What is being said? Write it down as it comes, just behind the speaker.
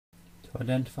To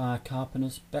identify a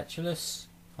Carpinus betulus,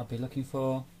 I'll be looking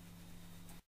for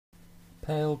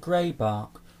pale grey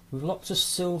bark with lots of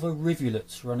silver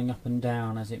rivulets running up and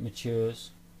down as it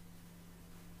matures.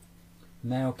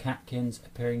 Male catkins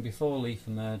appearing before leaf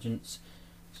emergence,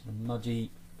 sort of muddy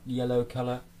yellow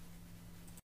colour.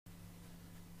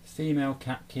 Female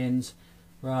catkins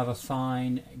rather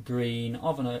fine green,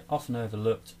 often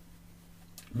overlooked,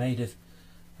 made of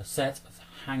a set of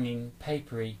hanging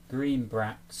papery green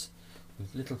bracts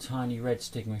with little tiny red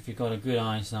stigma, if you've got a good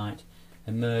eyesight,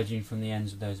 emerging from the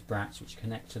ends of those bracts which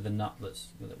connect to the nutlets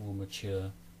that will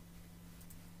mature.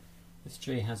 This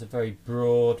tree has a very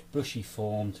broad bushy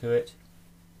form to it,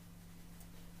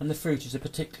 and the fruit is a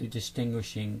particularly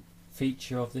distinguishing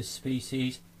feature of this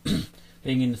species,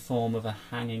 being in the form of a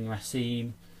hanging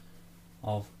raceme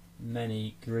of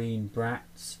many green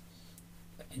bracts.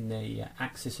 In the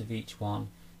axis of each one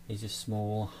is a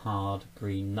small hard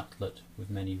green nutlet with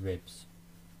many ribs.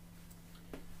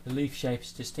 The leaf shape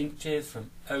is distinctive, from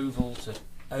oval to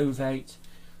ovate,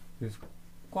 with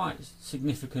quite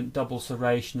significant double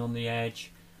serration on the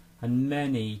edge and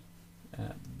many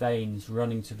veins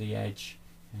running to the edge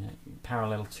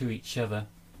parallel to each other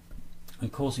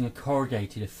and causing a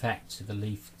corrugated effect to the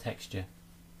leaf texture.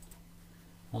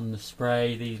 On the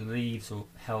spray, these leaves are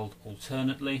held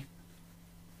alternately,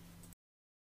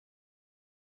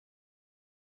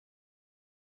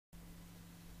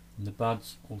 and the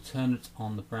buds alternate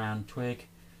on the brown twig,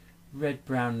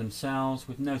 red-brown themselves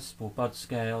with noticeable bud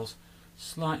scales,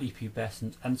 slightly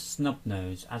pubescent and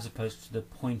snub-nosed, as opposed to the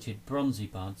pointed bronzy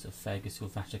buds of Fagus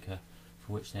sylvatica,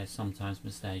 for which they are sometimes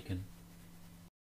mistaken.